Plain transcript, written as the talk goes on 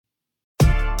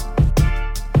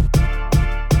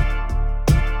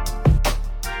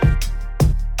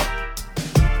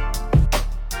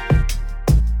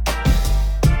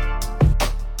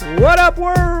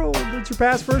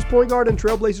Pass First point guard and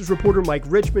Trailblazers reporter Mike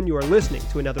Richman. You are listening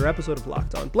to another episode of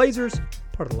Locked On Blazers,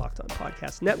 part of the Locked On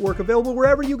Podcast Network, available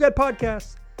wherever you get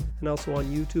podcasts and also on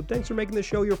YouTube. Thanks for making the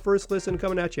show your first listen,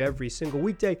 coming at you every single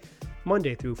weekday,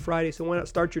 Monday through Friday. So why not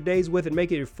start your days with it,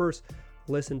 make it your first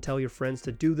listen, tell your friends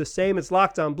to do the same. It's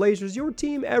Locked On Blazers, your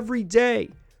team every day.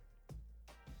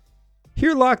 Here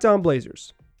at Locked On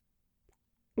Blazers,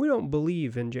 we don't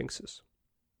believe in jinxes.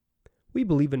 We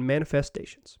believe in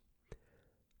manifestations.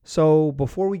 So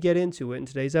before we get into it in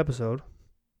today's episode,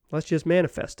 let's just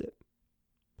manifest it.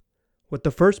 With the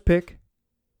first pick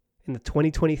in the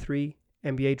 2023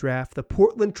 NBA Draft, the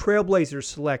Portland Trailblazers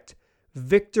select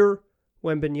Victor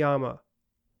Wembanyama.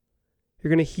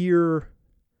 You're going to hear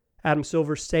Adam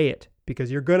Silver say it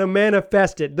because you're going to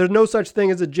manifest it. There's no such thing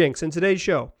as a jinx. In today's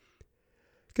show,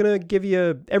 going to give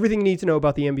you everything you need to know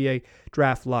about the NBA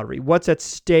Draft Lottery, what's at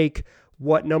stake,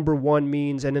 what number one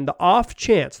means, and in the off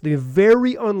chance, the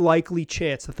very unlikely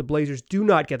chance that the Blazers do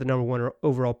not get the number one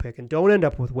overall pick and don't end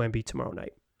up with Wemby tomorrow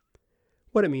night,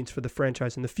 what it means for the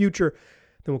franchise in the future.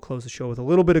 Then we'll close the show with a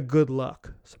little bit of good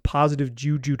luck, some positive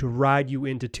juju to ride you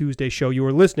into Tuesday's show. You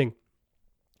are listening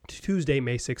to Tuesday,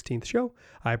 May 16th show.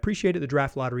 I appreciate it. The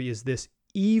Draft Lottery is this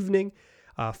evening,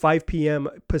 5 p.m.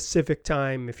 Pacific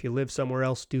time. If you live somewhere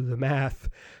else, do the math.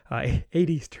 8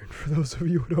 Eastern for those of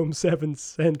you at home, 7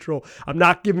 Central. I'm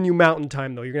not giving you mountain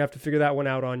time, though. You're going to have to figure that one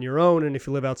out on your own. And if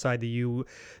you live outside the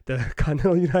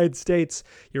continental United States,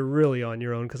 you're really on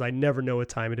your own because I never know what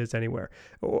time it is anywhere,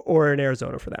 or in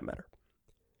Arizona for that matter.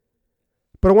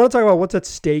 But I want to talk about what's at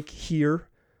stake here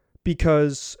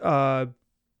because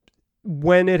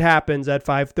when it happens at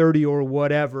 5:30 or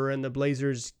whatever, and the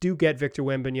Blazers do get Victor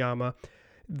Wembanyama,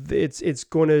 it's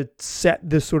going to set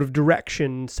this sort of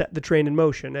direction, set the train in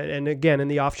motion. And again, in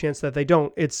the off chance that they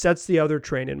don't, it sets the other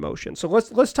train in motion. So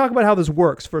let's talk about how this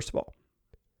works, first of all.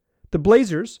 The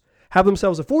Blazers have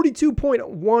themselves a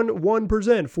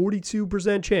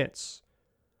 42% chance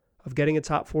of getting a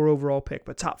top 4 overall pick.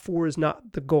 But top 4 is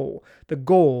not the goal. The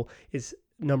goal is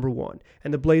number 1.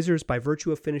 And the Blazers, by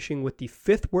virtue of finishing with the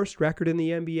 5th worst record in the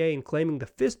NBA and claiming the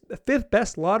 5th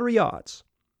best lottery odds,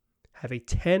 have a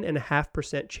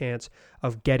 10.5% chance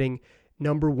of getting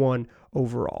number 1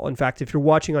 overall. In fact, if you're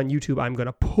watching on YouTube, I'm going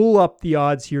to pull up the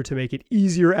odds here to make it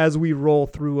easier as we roll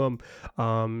through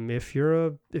them. If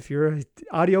you're an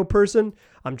audio person,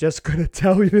 I'm just going to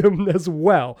tell you them as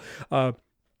well.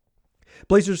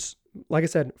 Blazers, like I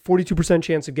said, 42%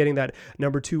 chance of getting that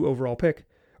number 2 overall pick.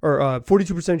 Or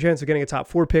 42% chance of getting a top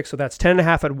 4 pick, so that's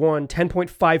 10.5 at 1,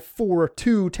 10.54 at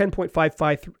 2,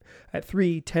 10.55 at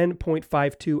 3,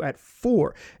 10.52 at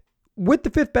 4. With the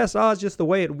 5th best odds, just the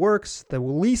way it works, the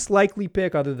least likely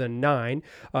pick other than 9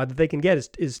 that they can get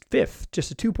is 5th, just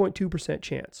a 2.2%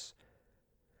 chance.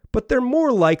 But they're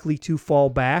more likely to fall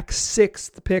back.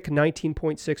 6th pick,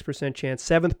 19.6% chance.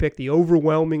 7th pick, the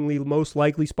overwhelmingly most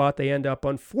likely spot they end up.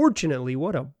 Unfortunately,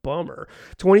 what a bummer.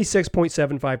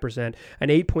 26.75%, an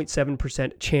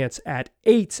 8.7% chance at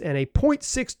 8, and a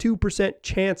 0.62%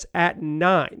 chance at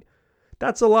 9.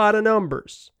 That's a lot of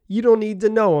numbers. You don't need to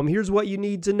know them. Here's what you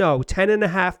need to know.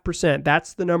 10.5%.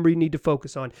 That's the number you need to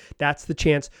focus on. That's the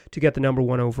chance to get the number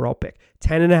 1 overall pick.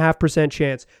 10.5%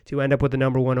 chance to end up with the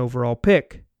number 1 overall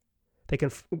pick. They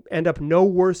can end up no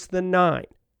worse than 9.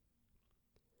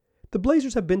 The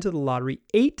Blazers have been to the lottery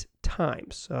 8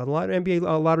 times. The NBA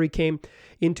lottery came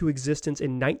into existence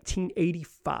in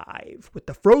 1985 with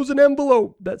the frozen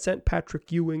envelope that sent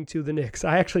Patrick Ewing to the Knicks.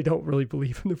 I actually don't really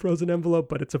believe in the frozen envelope,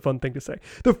 but it's a fun thing to say.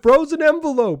 The frozen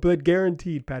envelope that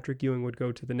guaranteed Patrick Ewing would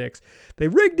go to the Knicks. They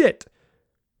rigged it.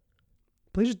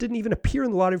 Blazers didn't even appear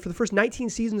in the lottery for the first 19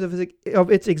 seasons of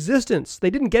its existence. They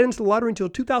didn't get into the lottery until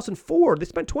 2004. They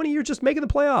spent 20 years just making the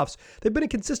playoffs. They've been a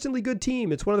consistently good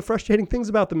team. It's one of the frustrating things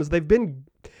about them is they've been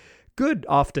good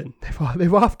often.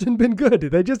 They've often been good.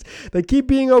 They keep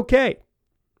being okay.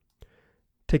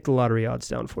 Take the lottery odds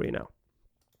down for you now.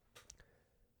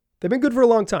 They've been good for a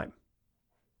long time.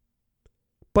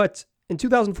 But in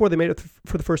 2004, they made it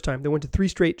for the first time. They went to three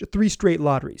straight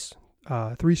lotteries,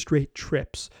 3 straight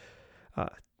trips.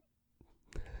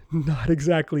 Not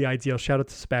exactly ideal. Shout out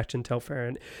to Sebastian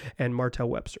Telfair and Martell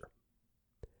Webster.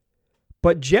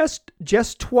 But just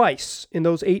twice in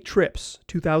those 8 trips,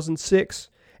 2006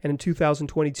 and in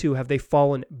 2022, have they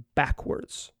fallen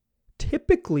backwards.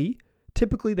 Typically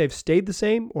they've stayed the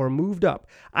same or moved up.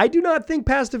 I do not think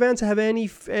past events have any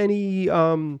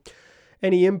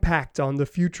impact on the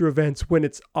future events when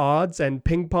it's odds and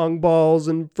ping pong balls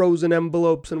and frozen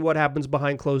envelopes and what happens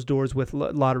behind closed doors with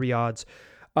lottery odds.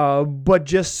 But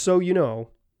just so you know,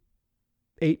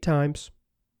 8 times,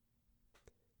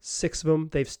 6 of them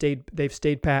they've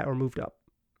stayed pat or moved up.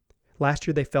 Last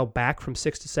year they fell back from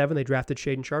 6 to 7. They drafted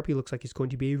Shaedon Sharpe. He looks like he's going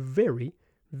to be a very,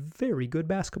 very good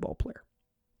basketball player.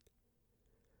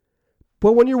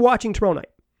 But when you're watching tomorrow night,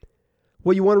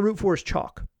 what you want to root for is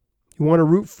chalk. You want to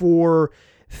root for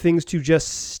things to just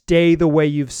stay the way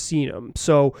you've seen them.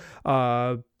 So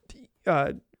you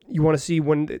want to see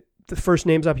when the first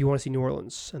name's up, you want to see New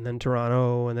Orleans, and then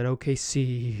Toronto, and then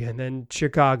OKC, and then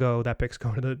Chicago. That pick's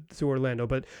going to Orlando,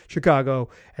 but Chicago,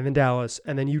 and then Dallas,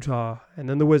 and then Utah, and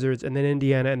then the Wizards, and then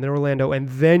Indiana, and then Orlando, and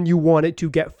then you want it to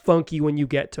get funky when you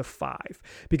get to 5.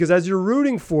 Because as you're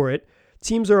rooting for it,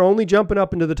 teams are only jumping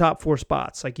up into the top 4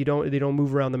 spots. Like they don't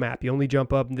move around the map. You only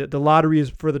jump up. The lottery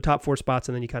is for the top 4 spots,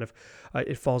 and then you kind of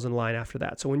it falls in line after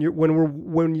that. So when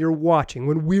we're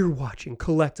watching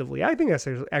collectively, I think that's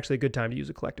actually a good time to use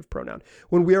a collective pronoun.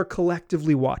 When we are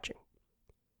collectively watching,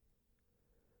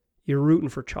 you're rooting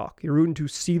for chalk. You're rooting to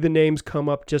see the names come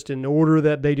up just in order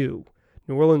that they do.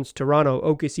 New Orleans, Toronto,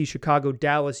 OKC, Chicago,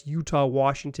 Dallas, Utah,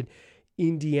 Washington,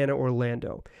 Indiana,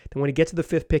 Orlando. Then when you get to the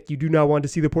 5th pick, you do not want to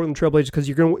see the Portland Trailblazers because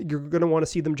you're going to want to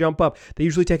see them jump up. They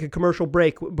usually take a commercial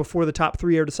break before the top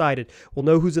 3 are decided. We'll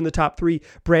know who's in the top 3.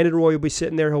 Brandon Roy will be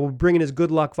sitting there. He'll bring in his good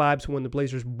luck vibes when the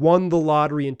Blazers won the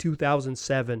lottery in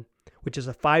 2007, which is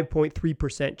a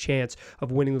 5.3% chance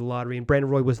of winning the lottery. And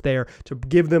Brandon Roy was there to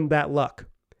give them that luck.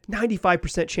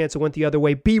 95% chance it went the other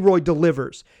way. B-Roy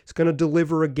delivers. He's going to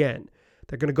deliver again.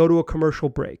 They're going to go to a commercial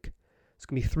break. There's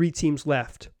going to be 3 teams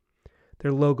left.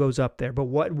 Their logo's up there. But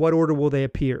what order will they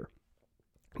appear?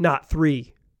 Not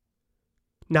 3.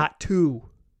 Not 2.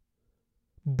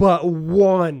 But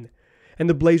 1. And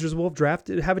the Blazers will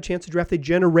have a chance to draft a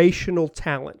generational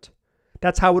talent.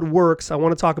 That's how it works. I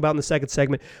want to talk about in the second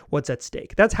segment what's at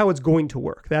stake. That's how it's going to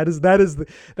work.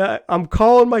 I'm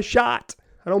calling my shot.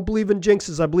 I don't believe in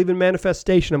jinxes. I believe in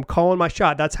manifestation. I'm calling my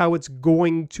shot. That's how it's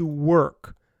going to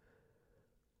work.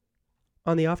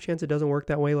 On the off chance it doesn't work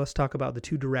that way, let's talk about the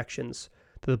 2 directions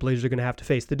that the Blazers are going to have to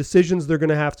face, the decisions they're going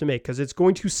to have to make, because it's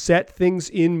going to set things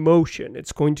in motion.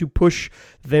 It's going to push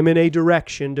them in a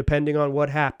direction depending on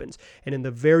what happens. And in the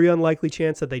very unlikely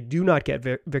chance that they do not get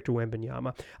Victor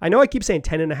Wembanyama, I know I keep saying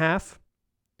 10.5,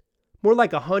 more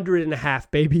like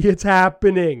 100.5, baby. It's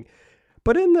happening.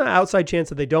 But in the outside chance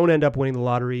that they don't end up winning the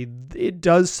lottery, it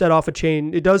does set off a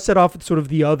chain. It does set off sort of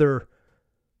the other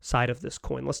side of this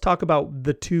coin. Let's talk about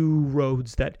the 2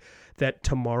 roads that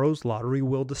tomorrow's lottery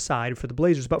will decide for the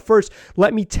Blazers. But first,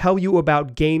 let me tell you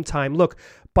about Game Time. Look,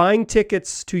 buying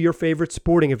tickets to your favorite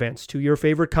sporting events, to your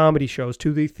favorite comedy shows,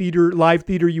 to the live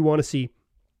theater you want to see,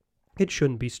 it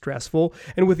shouldn't be stressful.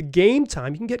 And with Game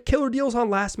Time, you can get killer deals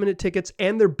on last-minute tickets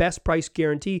and their best price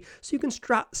guarantee, so you can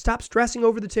stop stressing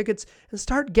over the tickets and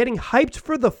start getting hyped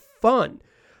for the fun.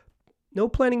 No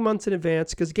planning months in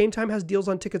advance because Game Time has deals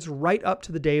on tickets right up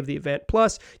to the day of the event.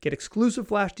 Plus, get exclusive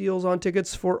flash deals on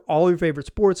tickets for all your favorite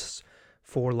sports,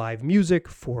 for live music,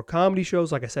 for comedy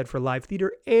shows, like I said, for live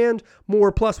theater, and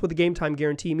more. Plus, with the Game Time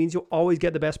guarantee means you'll always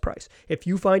get the best price. If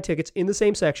you find tickets in the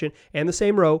same section and the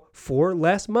same row for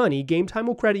less money, Game Time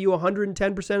will credit you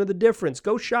 110% of the difference.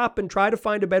 Go shop and try to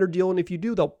find a better deal, and if you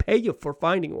do, they'll pay you for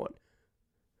finding one.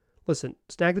 Listen,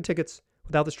 snag the tickets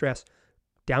without the stress.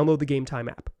 Download the Game Time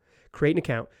app. Create an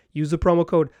account. Use the promo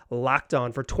code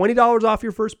LOCKEDON for $20 off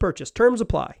your first purchase. Terms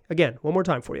apply. Again, one more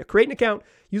time for you. Create an account.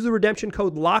 Use the redemption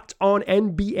code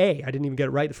LOCKEDONNBA. I didn't even get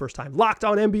it right the first time.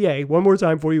 LOCKEDONNBA. One more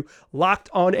time for you.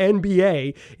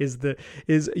 LOCKEDONNBA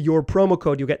is your promo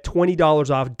code. You'll get $20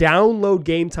 off. Download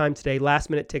Game Time today. Last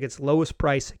minute tickets. Lowest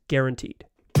price guaranteed.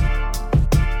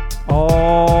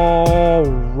 All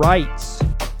right.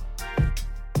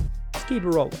 Let's keep it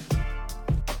rolling.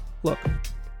 Look.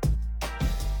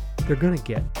 It's going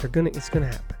to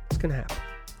happen. It's going to happen.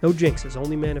 No jinxes,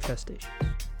 only manifestations.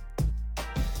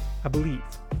 I believe.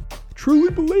 I truly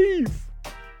believe.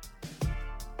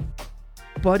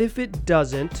 But if it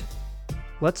doesn't,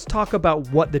 let's talk about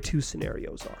what the 2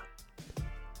 scenarios are.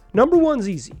 Number one's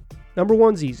easy.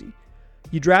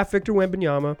 You draft Victor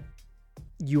Wembanyama.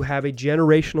 You have a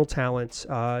generational talent.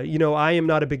 I am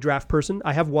not a big draft person.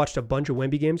 I have watched a bunch of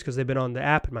Wemby games because they've been on the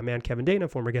app. And my man Kevin Dana,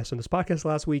 former guest on this podcast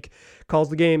last week, calls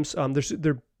the games.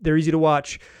 They're easy to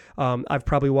watch. I've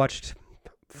probably watched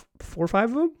 4 or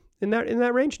 5 of them in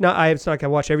that range. Now it's not like I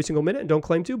watch every single minute and don't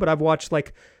claim to, but I've watched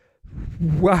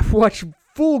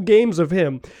full games of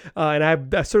him, and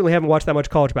I certainly haven't watched that much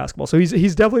college basketball. So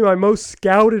he's definitely my most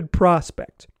scouted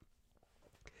prospect.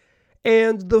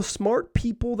 And the smart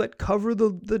people that cover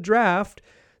the draft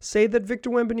say that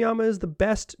Victor Wembanyama is the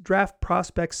best draft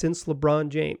prospect since LeBron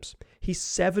James. He's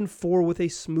 7'4" with a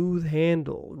smooth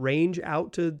handle, range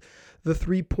out to the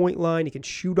 3-point line. He can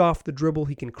shoot off the dribble.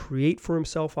 He can create for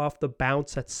himself off the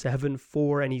bounce at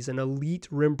 7'4", and he's an elite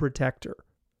rim protector.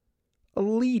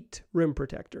 Elite rim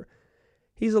protector.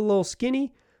 He's a little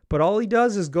skinny, but all he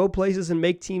does is go places and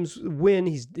make teams win.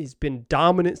 He's been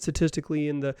dominant statistically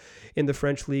in the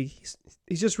French league.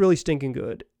 He's just really stinking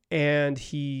good. And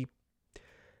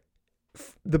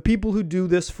the people who do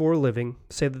this for a living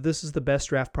say that this is the best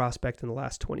draft prospect in the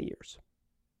last 20 years.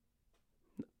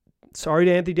 Sorry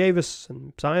to Anthony Davis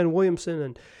and Zion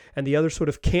Williamson and the other sort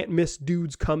of can't miss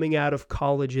dudes coming out of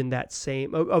college in that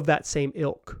same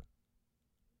ilk.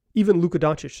 Even Luka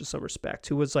Doncic to some respect,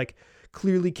 who was like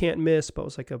clearly can't miss, but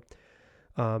was like a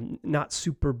not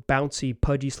super bouncy,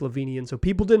 pudgy Slovenian. So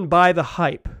people didn't buy the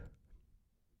hype.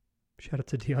 Shout out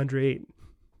to DeAndre Ayton.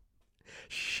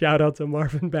 Shout out to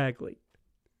Marvin Bagley.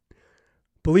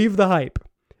 Believe the hype.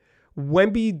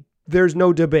 Wemby, there's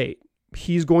no debate.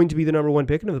 He's going to be the number one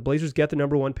pick, and if the Blazers get the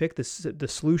number one pick, the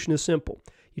solution is simple.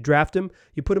 You draft him,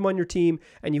 you put him on your team,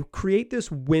 and you create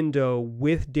this window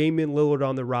with Damian Lillard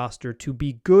on the roster to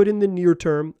be good in the near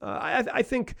term. I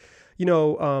think,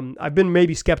 I've been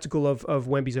maybe skeptical of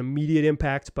Wemby's immediate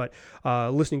impact, but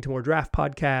listening to more draft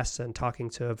podcasts and talking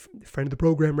to a friend of the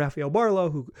program, Rafael Barlow,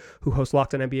 who hosts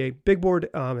Locked On NBA Big Board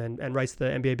and writes the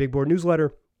NBA Big Board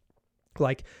newsletter,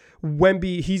 like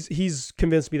Wemby, he's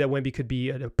convinced me that Wemby could be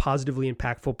a positively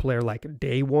impactful player like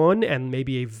day one, and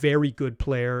maybe a very good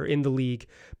player in the league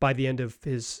by the end of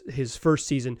his first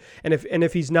season. And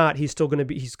if he's not, he's still going to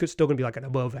be like an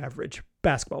above average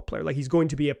basketball player. Like he's going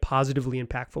to be a positively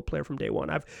impactful player from day one.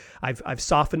 I've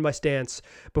softened my stance.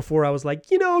 Before I was like,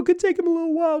 it could take him a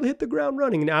little while to hit the ground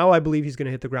running. Now I believe he's going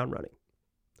to hit the ground running.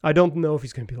 I don't know if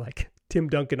he's going to be like Tim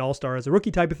Duncan All-Star as a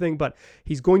rookie type of thing, but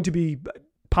he's going to be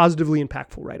positively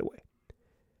impactful right away.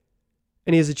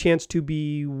 And he has a chance to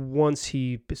be, once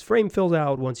his frame fills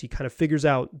out, once he kind of figures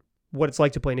out what it's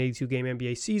like to play an 82-game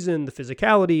NBA season, the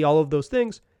physicality, all of those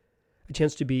things, a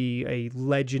chance to be a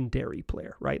legendary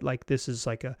player, right? Like this is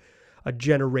like a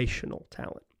generational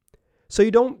talent. So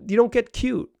you don't get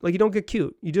cute. Like you don't get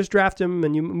cute. You just draft him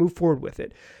and you move forward with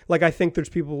it. Like I think there's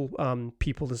people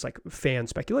there's like fan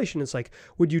speculation. It's like,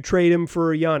 would you trade him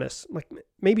for Giannis? Like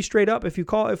maybe straight up if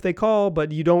they call,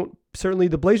 but you don't. Certainly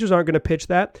the Blazers aren't going to pitch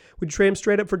that. Would you trade him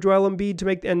straight up for Joel Embiid to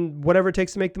make and whatever it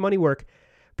takes to make the money work?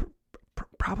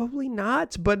 Probably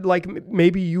not. But like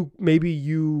maybe you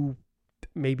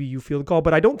feel the call,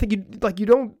 but I don't think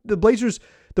the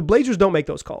Blazers don't make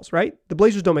those calls, right? The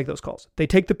Blazers don't make those calls. They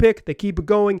take the pick, they keep it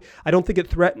going. I don't think it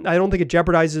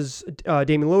jeopardizes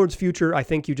Damian Lillard's future. I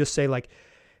think you just say like,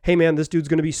 hey man, this dude's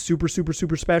going to be super, super,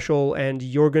 super special, and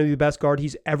you're going to be the best guard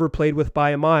he's ever played with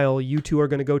by a mile. You two are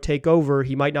going to go take over.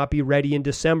 He might not be ready in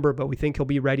December, but we think he'll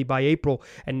be ready by April,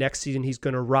 and next season he's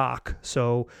going to rock.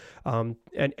 So,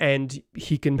 and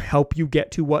he can help you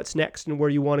get to what's next and where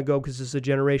you want to go because this is a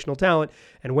generational talent.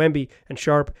 And Wemby and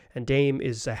Sharp and Dame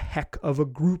is a heck of a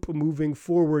group moving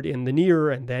forward in the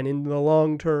near and then in the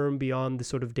long term beyond the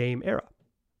sort of Dame era.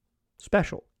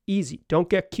 Special. Easy. Don't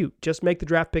get cute. Just make the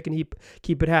draft pick and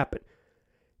keep it happen.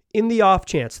 In the off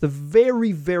chance, the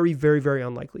very, very, very, very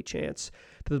unlikely chance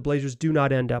that the Blazers do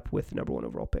not end up with the number one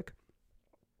overall pick,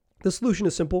 the solution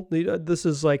is simple. This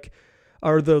is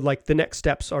the next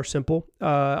steps are simple.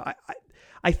 I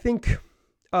think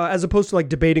as opposed to like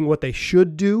debating what they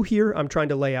should do here, I'm trying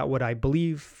to lay out what I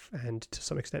believe and to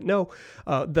some extent know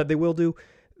that they will do.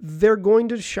 They're going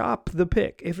to shop the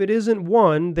pick. If it isn't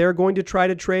one, they're going to try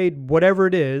to trade whatever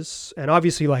it is. And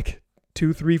obviously like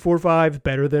 2, 3, 4, 5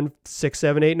 better than 6,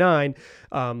 7, 8, 9.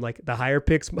 Like the higher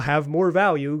picks have more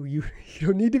value. You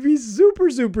don't need to be super,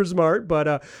 super smart,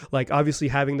 but like obviously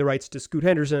having the rights to Scoot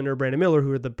Henderson or Brandon Miller,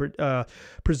 who are the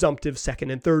presumptive second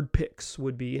and third picks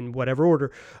would be in whatever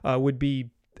order, would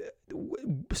be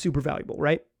super valuable,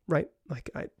 right? Like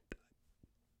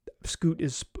Scoot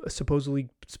is supposedly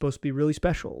supposed to be really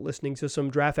special. Listening to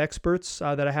some draft experts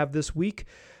that I have this week,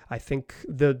 I think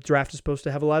the draft is supposed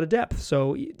to have a lot of depth.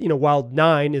 So, while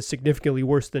 9 is significantly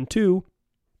worse than 2,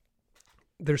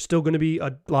 there's still going to be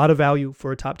a lot of value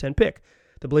for a top 10 pick.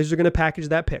 The Blazers are going to package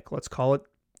that pick. Let's call it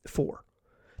 4.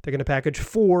 They're going to package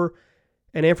 4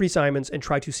 and Anthony Simons and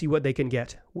try to see what they can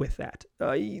get with that.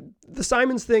 The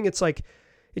Simons thing, it's like,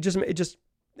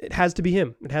 it has to be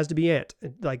him. It has to be Ant.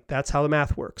 Like, that's how the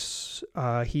math works.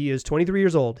 He is 23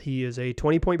 years old. He is a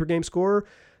 20-point-per-game scorer.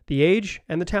 The age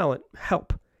and the talent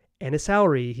help. And his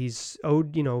salary, he's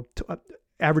owed,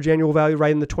 average annual value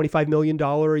right in the $25 million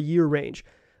a year range.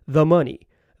 The money,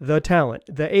 the talent,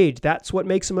 the age, that's what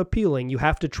makes him appealing. You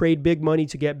have to trade big money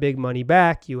to get big money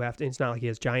back. It's not like he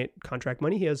has giant contract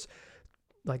money. He has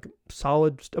like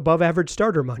solid above average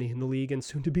starter money in the league, and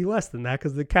soon to be less than that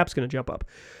because the cap's going to jump up.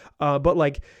 But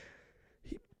like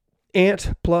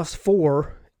Ant plus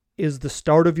 4 is the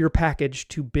start of your package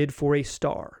to bid for a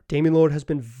star. Damian Lillard has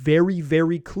been very,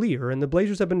 very clear, and the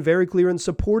Blazers have been very clear in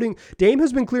supporting. Dame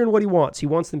has been clear in what he wants. He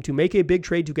wants them to make a big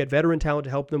trade to get veteran talent to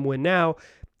help them win now.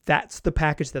 That's the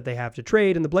package that they have to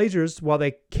trade. And the Blazers, while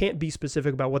they can't be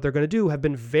specific about what they're going to do, have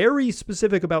been very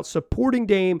specific about supporting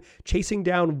Dame, chasing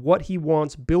down what he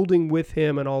wants, building with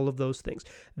him, and all of those things.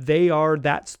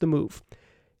 That's the move.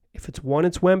 If it's 1,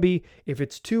 it's Wemby. If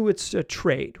it's 2, it's a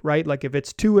trade, right? Like if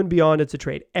it's 2 and beyond, it's a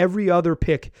trade. Every other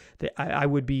pick that I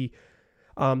would be,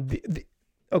 okay,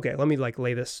 let me like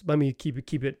lay this. Let me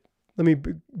keep it. Let me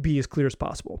be as clear as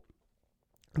possible.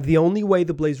 The only way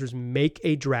the Blazers make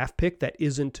a draft pick that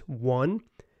isn't 1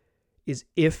 is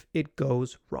if it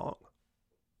goes wrong.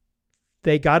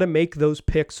 They got to make those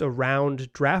picks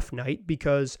around draft night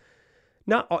because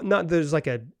not there's like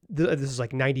this is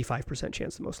like 95%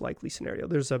 chance, the most likely scenario.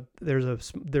 There's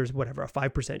whatever, a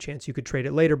 5% chance you could trade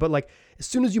it later. But like as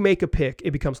soon as you make a pick,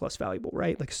 it becomes less valuable,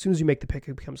 right? Like as soon as you make the pick,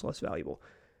 it becomes less valuable.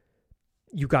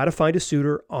 You got to find a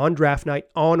suitor on draft night,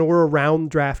 on or around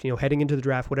draft, heading into the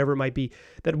draft, whatever it might be,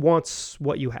 that wants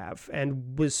what you have.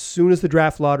 And as soon as the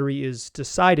draft lottery is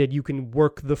decided, you can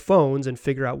work the phones and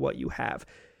figure out what you have.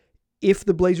 If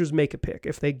the Blazers make a pick,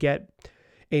 if they get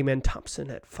Amen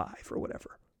Thompson at 5 or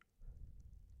whatever,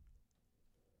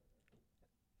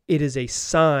 it is a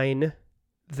sign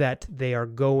that they are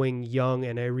going young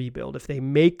in a rebuild. If they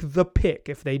make the pick,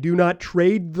 if they do not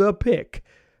trade the pick,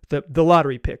 the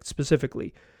lottery pick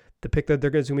specifically, the pick that they're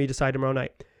going to be decided tomorrow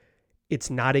night, it's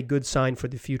not a good sign for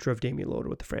the future of Damian Lillard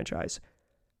with the franchise.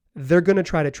 They're going to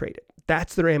try to trade it.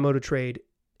 That's their ammo to trade.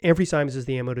 Anfernee Simons is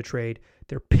the ammo to trade.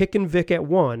 They're picking Vic at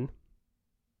 1,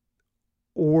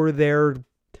 or they're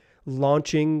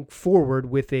launching forward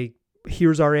with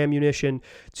here's our ammunition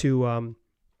to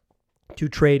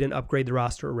trade and upgrade the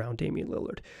roster around Damian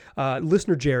Lillard.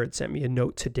 Listener Jared sent me a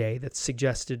note today that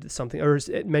suggested something, or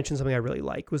it mentioned something I really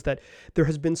like, was that there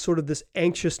has been sort of this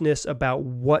anxiousness about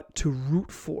what to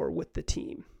root for with the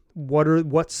team.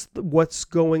 What's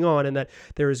going on, and that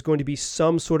there is going to be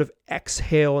some sort of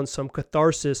exhale and some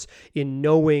catharsis in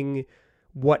knowing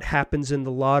what happens in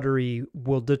the lottery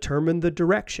will determine the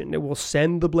direction. It will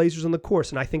send the Blazers on the course,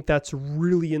 and I think that's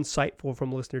really insightful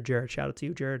from listener Jared. Shout out to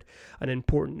you, Jared. An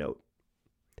important note.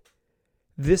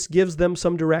 This gives them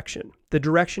some direction. The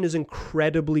direction is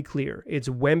incredibly clear. It's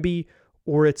Wemby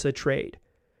or it's a trade.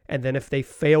 And then if they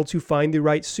fail to find the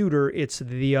right suitor, it's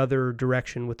the other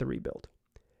direction with the rebuild.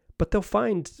 But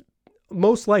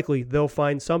most likely they'll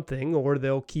find something, or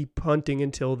they'll keep hunting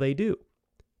until they do.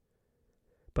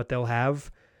 But they'll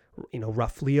have,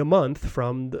 roughly a month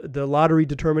from the lottery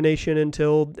determination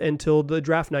until the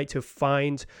draft night to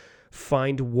find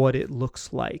what it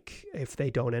looks like if they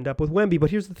don't end up with Wemby. But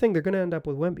here's the thing, they're going to end up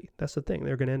with Wemby. That's the thing.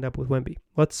 They're going to end up with Wemby.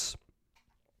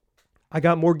 I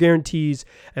got more guarantees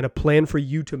and a plan for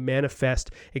you to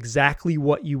manifest exactly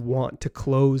what you want to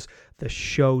close the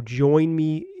show. Join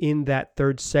me in that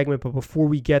third segment. But before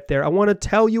we get there, I want to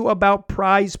tell you about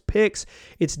Prize Picks.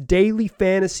 It's daily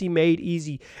fantasy made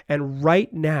easy. And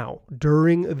right now,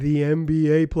 during the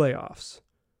NBA playoffs,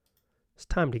 it's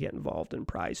time to get involved in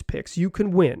Prize Picks. You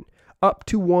can win up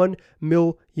to $1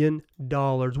 million.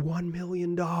 $1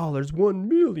 million. $1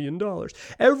 million.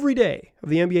 Every day of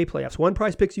the NBA playoffs, one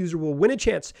Prize Picks user will win a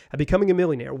chance at becoming a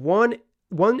millionaire. One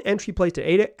entry placed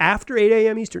after 8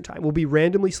 a.m. Eastern Time will be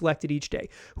randomly selected each day.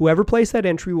 Whoever placed that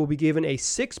entry will be given a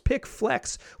 6-pick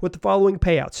flex with the following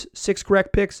payouts. 6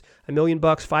 correct picks, $1 million.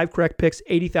 5 correct picks,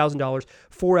 $80,000.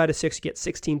 4 out of 6, you get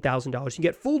 $16,000. You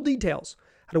get full details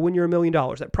how to win your $1 million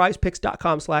at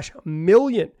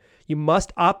prizepicks.com/million. You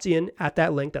must opt in at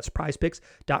that link. That's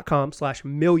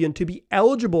prizepicks.com/million to be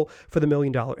eligible for the $1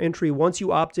 million entry. Once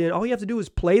you opt in, all you have to do is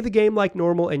play the game like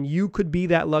normal, and you could be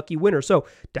that lucky winner. So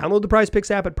download the Prize Picks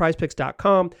app at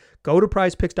prizepicks.com. Go to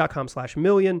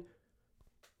prizepicks.com/million.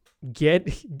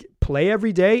 Play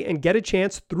every day and get a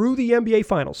chance through the NBA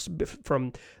Finals.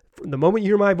 From the moment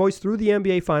you hear my voice through the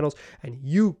NBA Finals, and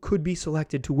you could be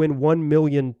selected to win $1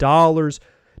 million.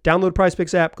 Download the Prize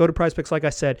Picks app. Go to Prize Picks, like I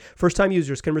said. First-time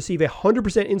users can receive a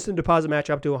 100% instant deposit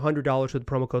match up to $100 with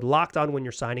the promo code LOCKEDON when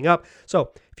you're signing up. So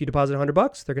if you deposit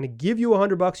 $100, they're going to give you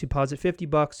 $100. You deposit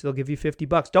 $50, they'll give you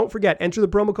 $50. Don't forget, enter the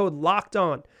promo code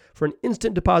LOCKEDON for an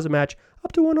instant deposit match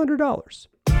up to $100.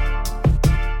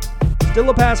 Still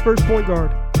a pass first point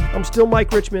guard. I'm still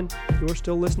Mike Richmond. You're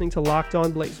still listening to Locked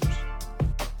On Blazers.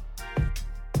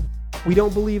 We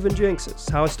don't believe in jinxes.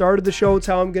 How I started the show, it's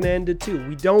how I'm going to end it too.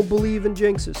 We don't believe in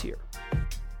jinxes here.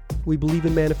 We believe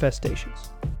in manifestations.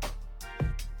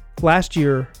 Last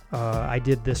year, I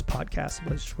did this podcast,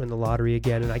 Let's Win the Lottery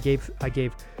Again, and I gave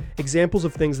examples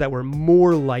of things that were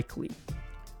less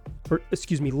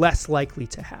likely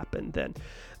to happen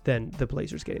than the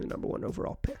Blazers getting the number one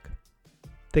overall pick.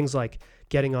 Things like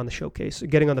getting on the showcase,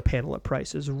 getting on the panel at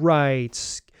Price is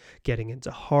Right, getting into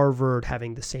Harvard,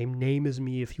 having the same name as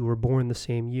me if you were born the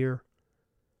same year.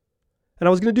 And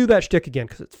I was going to do that shtick again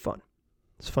because it's fun.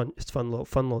 It's fun. It's fun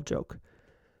little joke.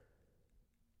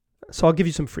 So I'll give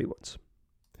you some free ones.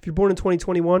 If you're born in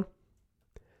 2021,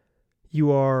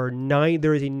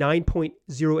 there is a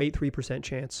 9.083%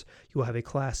 chance you will have a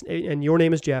class, and your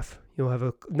name is Jeff. You'll have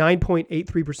a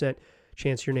 9.83%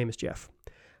 chance your name is Jeff.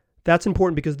 That's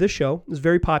important because this show is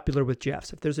very popular with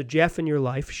Jeffs. If there's a Jeff in your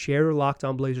life, share Locked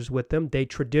On Blazers with them. They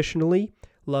traditionally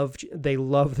love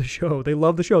the show. They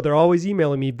love the show. They're always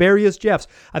emailing me, various Jeffs.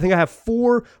 I think I have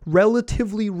 4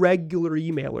 relatively regular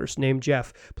emailers named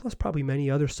Jeff, plus probably many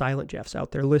other silent Jeffs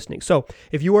out there listening. So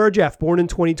if you are a Jeff born in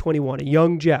 2021, a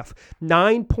young Jeff,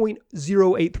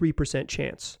 9.083%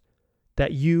 chance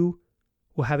that you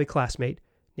will have a classmate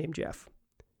named Jeff.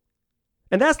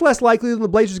 And that's less likely than the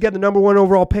Blazers getting the number one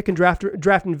overall pick and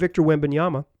drafting Victor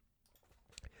Wembanyama.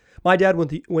 My dad went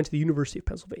to the University of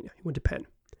Pennsylvania. He went to Penn.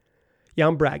 Yeah,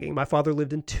 I'm bragging. My father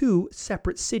lived in 2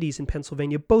 separate cities in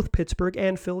Pennsylvania, both Pittsburgh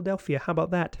and Philadelphia. How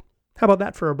about that? How about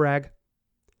that for a brag?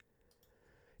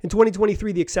 In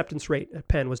 2023, the acceptance rate at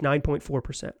Penn was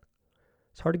 9.4%.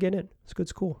 It's hard to get in. It's a good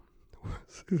school.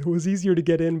 It was easier to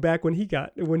get in back when he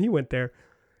went there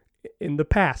in the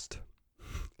past.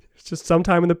 It's just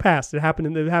sometime in the past. It happened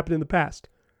in the past.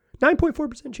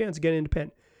 9.4% chance of getting into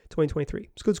Penn 2023.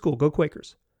 It's a good school. Go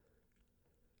Quakers.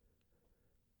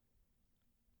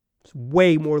 It's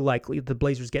way more likely the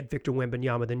Blazers get Victor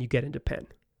Wembanyama than you get into Penn.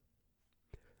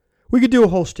 We could do a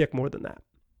whole shtick more than that.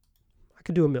 I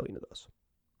could do 1 million of those.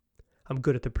 I'm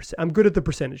good at the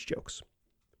percentage jokes.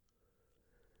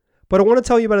 But I want to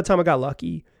tell you about a time I got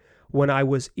lucky when I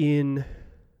was in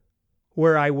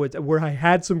where I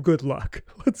had some good luck.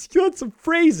 Let's some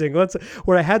phrasing.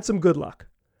 Where I had some good luck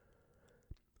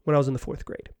when I was in the 4th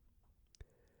grade.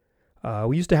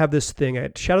 We used to have this thing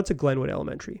shout out to Glenwood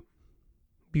Elementary.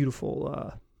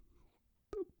 Beautiful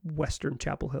Western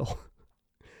Chapel Hill.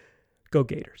 Go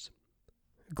Gators.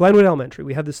 Glenwood Elementary,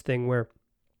 we had this thing where,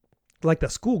 like the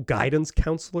school guidance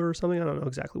counselor or something, I don't know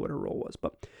exactly what her role was,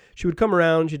 but she would come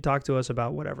around, she'd talk to us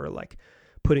about whatever, like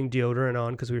putting deodorant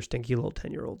on because we were stinky little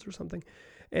 10-year-olds or something.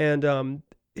 And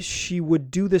she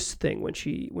would do this thing when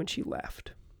she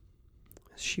left.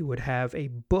 She would have a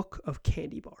book of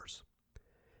candy bars.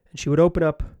 And she would open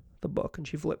up the book and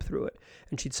she'd flip through it.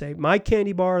 And she'd say, my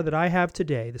candy bar that I have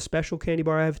today, the special candy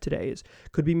bar I have today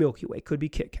could be Milky Way, could be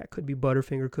Kit Kat, could be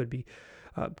Butterfinger, could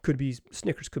be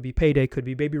Snickers, could be Payday, could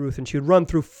be Baby Ruth. And she would run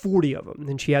through 40 of them.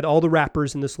 And she had all the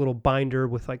wrappers in this little binder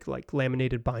with like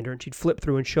laminated binder. And she'd flip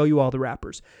through and show you all the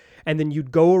wrappers. And then you'd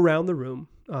go around the room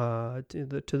to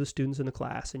the students in the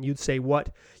class. And you'd say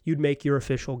you'd make your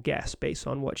official guess based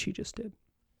on what she just did.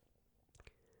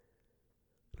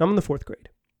 And I'm in the 4th grade.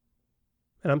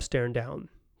 And I'm staring down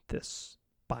this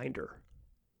binder.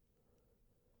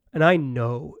 And I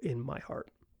know in my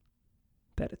heart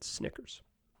that it's Snickers.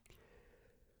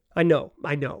 I know.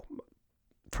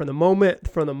 From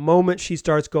the moment she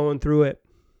starts going through it,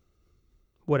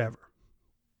 whatever.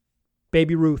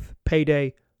 Baby Ruth,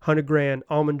 Payday, 100 Grand,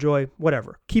 Almond Joy,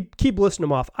 whatever. Keep listing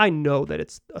them off. I know that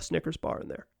it's a Snickers bar in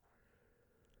there.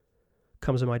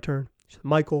 Comes to my turn. She said,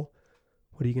 Michael,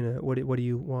 what do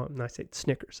you want? And I said,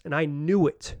 Snickers. And I knew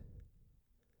it.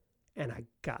 And I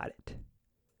got it.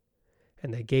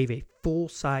 And they gave a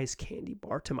full-size candy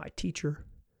bar to my teacher,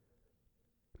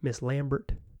 Miss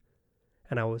Lambert.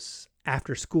 And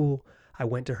after school, I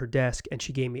went to her desk and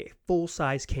she gave me a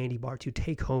full-size candy bar to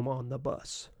take home on the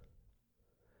bus.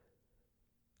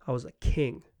 I was a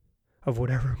king of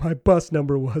whatever my bus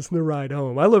number was in the ride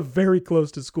home. I live very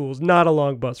close to schools, not a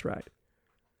long bus ride.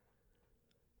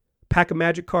 Pack of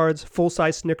Magic cards,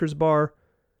 full-size Snickers bar.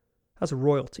 That's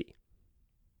royalty.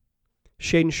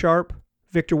 Shaden Sharp,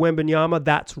 Victor Wembanyama,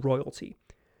 that's royalty.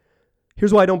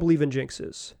 Here's why I don't believe in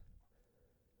jinxes.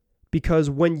 Because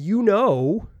when you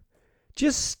know,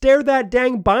 just stare that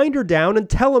dang binder down and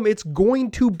tell them it's going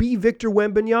to be Victor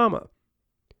Wembanyama.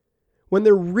 When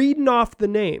they're reading off the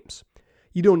names,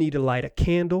 you don't need to light a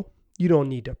candle. You don't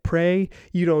need to pray.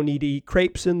 You don't need to eat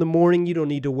crepes in the morning. You don't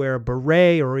need to wear a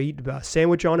beret or eat a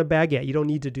sandwich on a baguette. You don't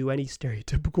need to do any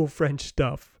stereotypical French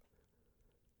stuff.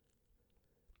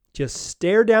 Just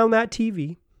stare down that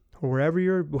TV or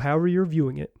however you're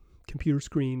viewing it, computer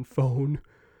screen, phone,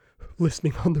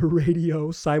 listening on the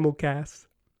radio, simulcast.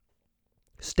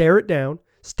 Stare it down.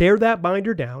 Stare that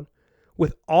binder down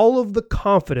with all of the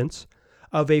confidence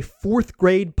of a fourth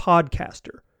grade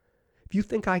podcaster. If you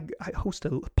think I host a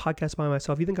podcast by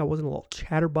myself, you think I wasn't a little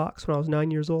chatterbox when I was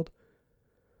 9 years old?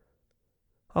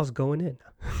 I was going in.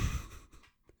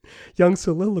 Young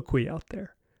soliloquy out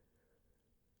there.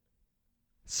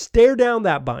 Stare down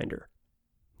that binder.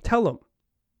 Tell them.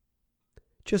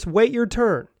 Just wait your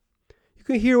turn. You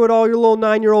can hear what all your little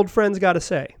 9-year-old friends got to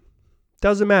say.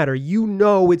 Doesn't matter. You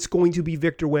know it's going to be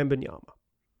Victor Wembanyama.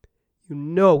 You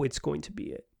know it's going to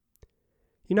be it.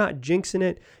 You're not jinxing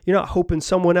it. You're not hoping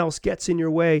someone else gets in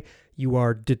your way. You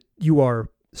are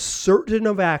certain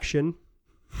of action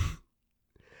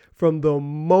from the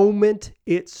moment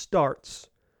it starts.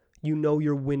 You know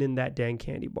you're winning that dang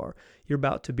candy bar. You're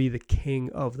about to be the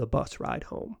king of the bus ride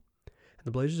home. And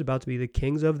the Blazers are about to be the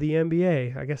kings of the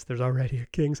NBA. I guess there's already a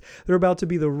kings. They're about to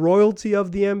be the royalty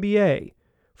of the NBA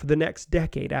for the next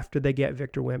decade after they get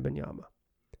Victor Wembanyama.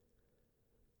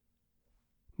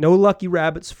 No lucky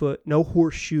rabbit's foot, no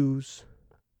horseshoes,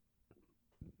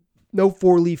 no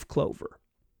four-leaf clover.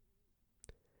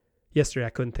 Yesterday I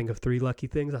couldn't think of 3 lucky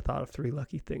things. I thought of 3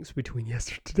 lucky things between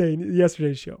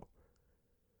yesterday's show.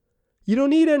 You don't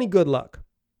need any good luck.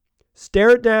 Stare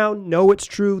it down. Know it's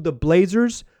true. The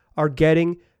Blazers are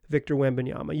getting Victor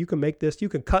Wembanyama. You can make this. You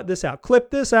can cut this out. Clip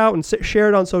this out and share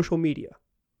it on social media.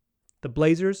 The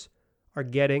Blazers are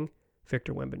getting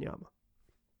Victor Wembanyama.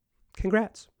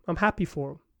 Congrats. I'm happy for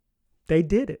them. They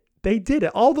did it. They did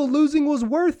it. All the losing was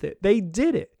worth it. They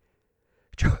did it.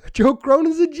 Joe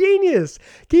Cronin's a genius.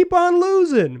 Keep on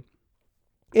losing.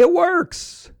 It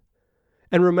works.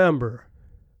 And remember,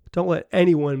 don't let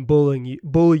anyone bully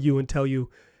you and tell you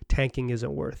tanking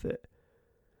isn't worth it.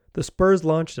 The Spurs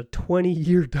launched a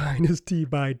 20-year dynasty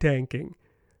by tanking.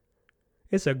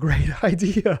 It's a great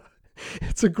idea.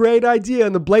 It's a great idea,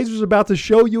 and the Blazers are about to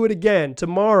show you it again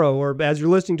tomorrow, or as you're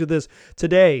listening to this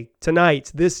today,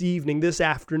 tonight, this evening, this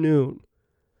afternoon.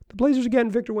 The Blazers are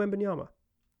getting Victor Wembanyama.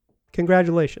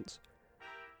 Congratulations.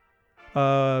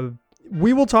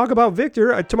 We will talk about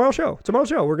Victor tomorrow's show.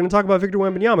 We're going to talk about Victor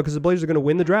Wembanyama because the Blazers are going to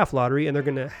win the draft lottery and they're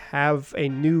going to have a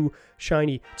new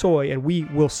shiny toy, and we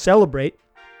will celebrate.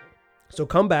 So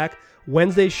come back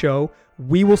Wednesday's show.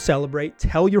 We will celebrate.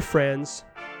 Tell your friends.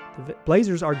 The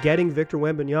Blazers are getting Victor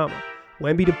Wembanyama.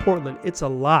 Wemby to Portland. It's a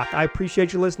lock. I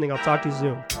appreciate you listening. I'll talk to you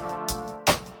soon.